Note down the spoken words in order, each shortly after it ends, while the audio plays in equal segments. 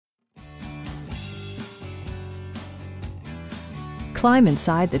climb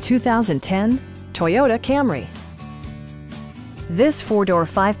inside the 2010 Toyota Camry. This four-door,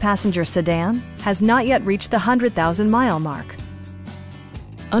 five-passenger sedan has not yet reached the 100,000-mile mark.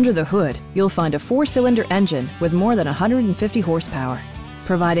 Under the hood, you'll find a four-cylinder engine with more than 150 horsepower,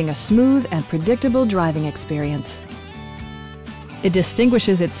 providing a smooth and predictable driving experience. It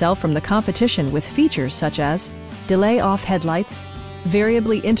distinguishes itself from the competition with features such as delay-off headlights,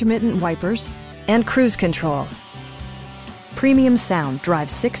 variably intermittent wipers, and cruise control. Premium sound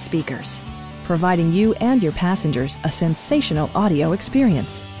drives 6 speakers, providing you and your passengers a sensational audio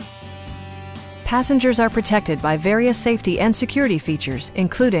experience. Passengers are protected by various safety and security features,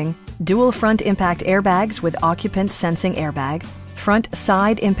 including dual front impact airbags with occupant sensing airbag, front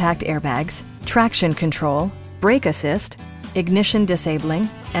side impact airbags, traction control, brake assist, ignition disabling,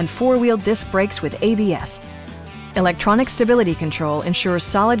 and four-wheel disc brakes with ABS. Electronic stability control ensures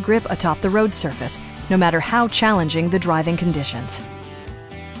solid grip atop the road surface, no matter how challenging the driving conditions.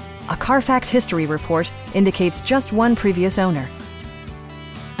 A Carfax history report indicates just one previous owner.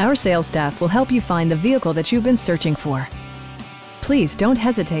 Our sales staff will help you find the vehicle that you've been searching for. Please don't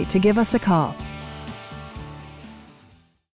hesitate to give us a call.